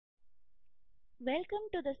Welcome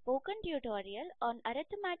to the spoken tutorial on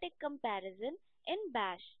arithmetic comparison in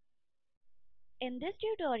Bash. In this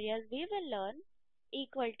tutorial we will learn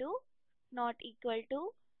equal to, not equal to,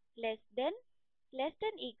 less than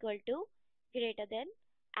equal to, greater than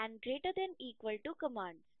and greater than equal to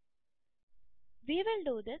commands. We will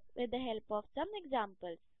do this with the help of some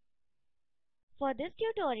examples. For this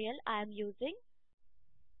tutorial I am using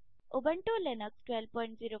Ubuntu Linux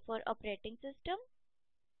 12.04 operating system,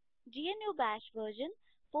 GNU Bash version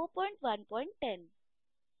 4.1.10.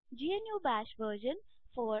 GNU Bash version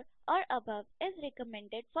 4 or above is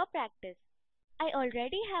recommended for practice. I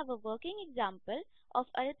already have a working example of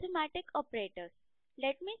arithmetic operators.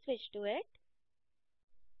 Let me switch to it.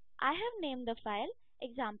 I have named the file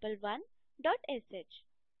example1.sh.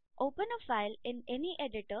 Open a file in any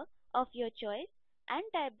editor of your choice and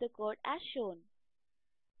type the code as shown.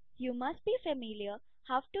 You must be familiar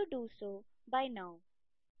how to do so by now.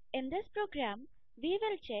 In this program, we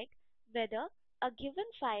will check whether a given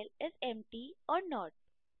file is empty or not.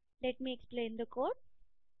 Let me explain the code.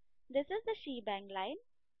 This is the shebang line.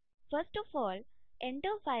 First of all,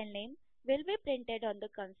 enter file name will be printed on the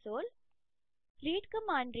console. Read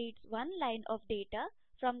command reads one line of data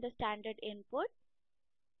from the standard input.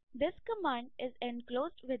 This command is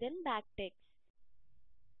enclosed within backticks.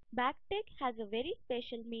 Backtick has a very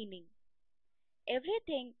special meaning.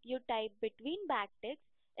 Everything you type between backticks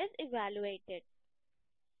is evaluated.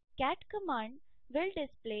 Cat command will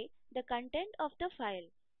display the content of the file.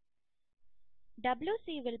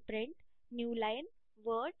 WC will print new line,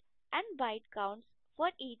 word and byte counts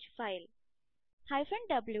for each file.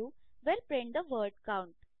 -W will print the word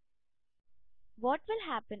count. What will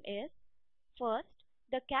happen is, first,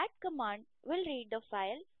 the cat command will read the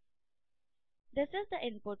file. This is the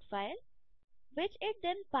input file, which it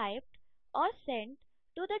then piped or sent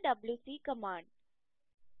to the WC command.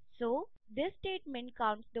 So, this statement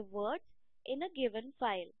counts the words in a given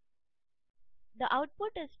file. The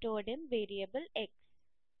output is stored in variable x.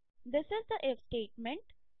 This is the if statement.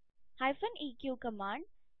 -eq command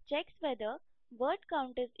checks whether word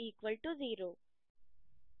count is equal to 0.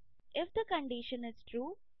 If the condition is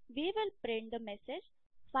true, we will print the message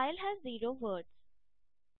file has 0 words.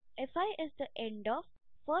 Fi is the end of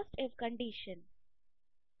first if condition.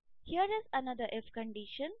 Here is another if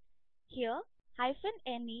condition. Here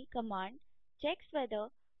 -ne command checks whether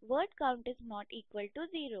word count is not equal to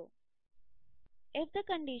 0. If the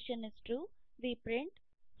condition is true, we print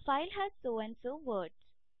file has so and so words.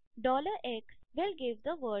 $x will give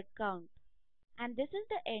the word count. And this is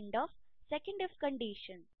the end of second if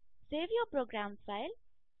condition. Save your program file.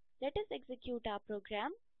 Let us execute our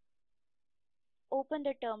program. Open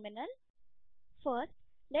the terminal. First,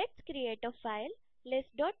 let's create a file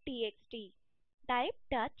list.txt. Type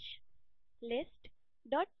touch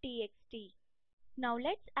list.txt. Now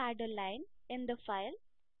let's add a line in the file.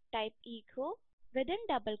 Type echo within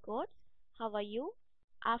double quotes, how are you?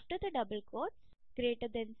 After the double quotes, greater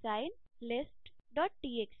than sign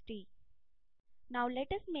list.txt. Now let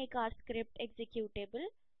us make our script executable.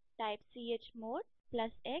 Type chmod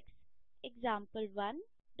 +x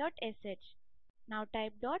example1.sh. Now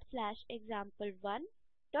type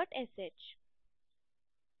 /example1.sh.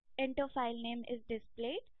 Enter file name is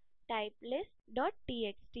displayed. Type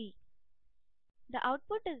list.txt. The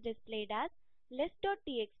output is displayed as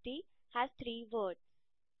list.txt has 3 words.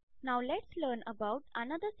 Now let's learn about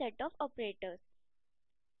another set of operators.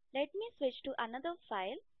 Let me switch to another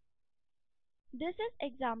file. This is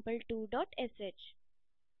example2.sh.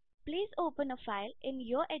 Please open a file in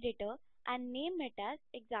your editor and name it as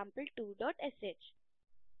example2.sh.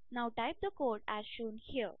 Now type the code as shown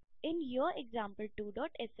here in your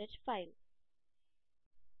example2.sh file.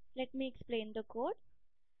 Let me explain the code.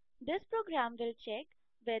 This program will check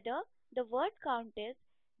whether the word count is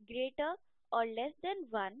greater or less than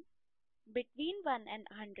 1, between 1 and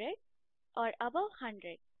 100, or above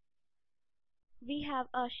 100. We have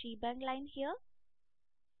a shebang line here.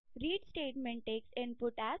 Read statement takes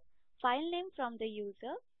input as file name from the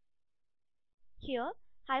user. Here,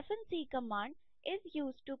 -c command is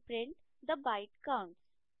used to print the byte counts.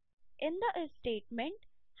 In the if statement,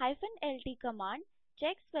 -lt command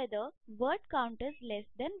checks whether word count is less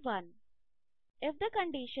than 1. If the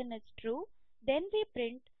condition is true, then we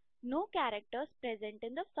print no characters present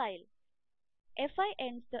in the file. Fi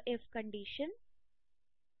ends the if condition.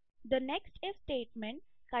 The next if statement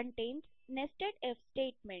contains nested if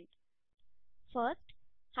statement. First,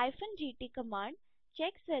 -gt command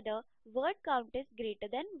checks whether word count is greater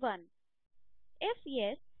than 1. If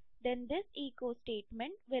yes, then this echo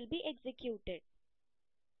statement will be executed.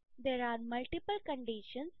 There are multiple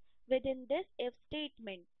conditions within this if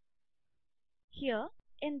statement. Here,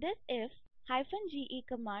 in this if, -ge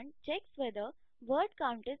command checks whether word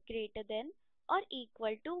count is greater than or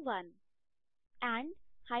equal to 1, and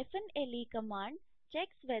 -le command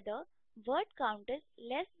checks whether word count is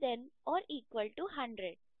less than or equal to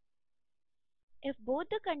 100. If both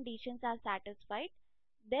the conditions are satisfied,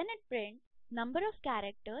 then it prints number of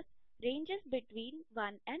characters ranges between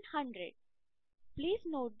 1 and 100. Please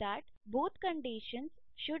note that both conditions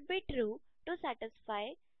should be true to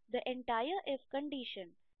satisfy the entire if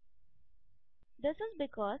condition. This is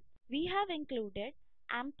because we have included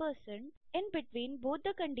ampersand in between both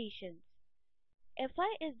the conditions.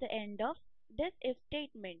 Fi is the end of this if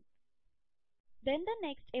statement. Then the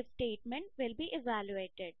next if statement will be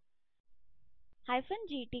evaluated.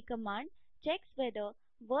 -gt command checks whether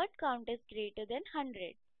word count is greater than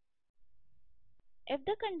 100. If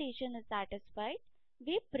the condition is satisfied,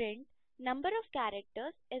 we print number of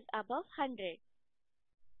characters is above 100.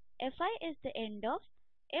 Fi is the end of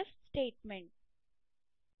if statement.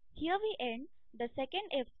 Here we end the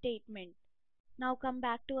second if statement. Now come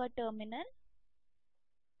back to our terminal.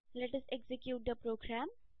 Let us execute the program.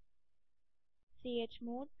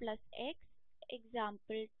 Chmod +x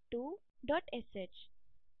example2.sh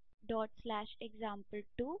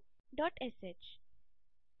 /example2.sh.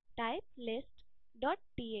 Type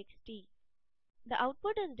list.txt. The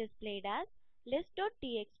output is displayed as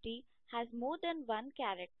list.txt has more than one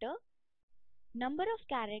character. Number of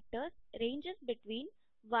characters ranges between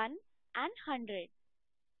 1 and 100.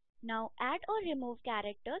 Now add or remove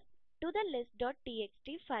characters to the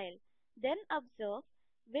list.txt file. Then observe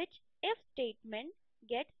which if statement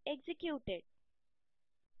gets executed.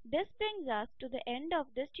 This brings us to the end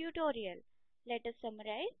of this tutorial. Let us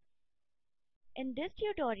summarize. In this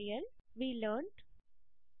tutorial, we learned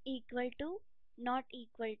equal to, not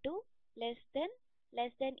equal to, less than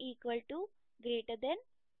equal to, greater than,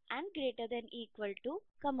 and greater than equal to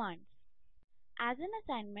commands. As an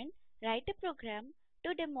assignment, write a program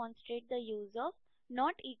to demonstrate the use of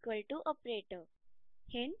not equal to operator.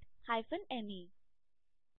 Hint -ne.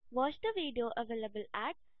 Watch the video available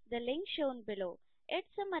at the link shown below. It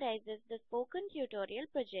summarizes the spoken tutorial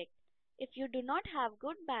project. If you do not have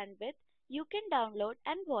good bandwidth, you can download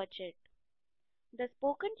and watch it. The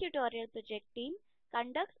Spoken Tutorial Project team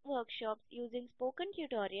conducts workshops using spoken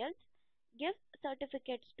tutorials, gives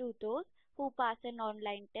certificates to those who pass an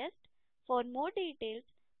online test. For more details,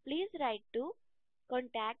 please write to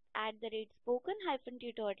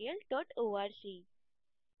contact@spoken-tutorial.org.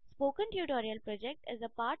 Spoken Tutorial Project is a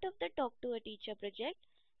part of the Talk to a Teacher project.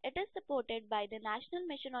 It is supported by the National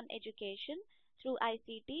Mission on Education through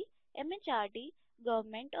ICT, MHRD,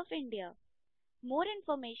 Government of India. More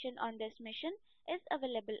information on this mission is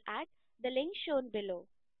available at the link shown below.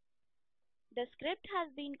 The script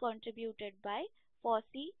has been contributed by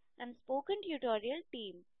Fossey and Spoken Tutorial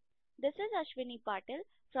team. This is Ashwini Patil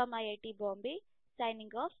from IIT Bombay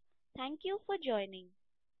signing off. Thank you for joining.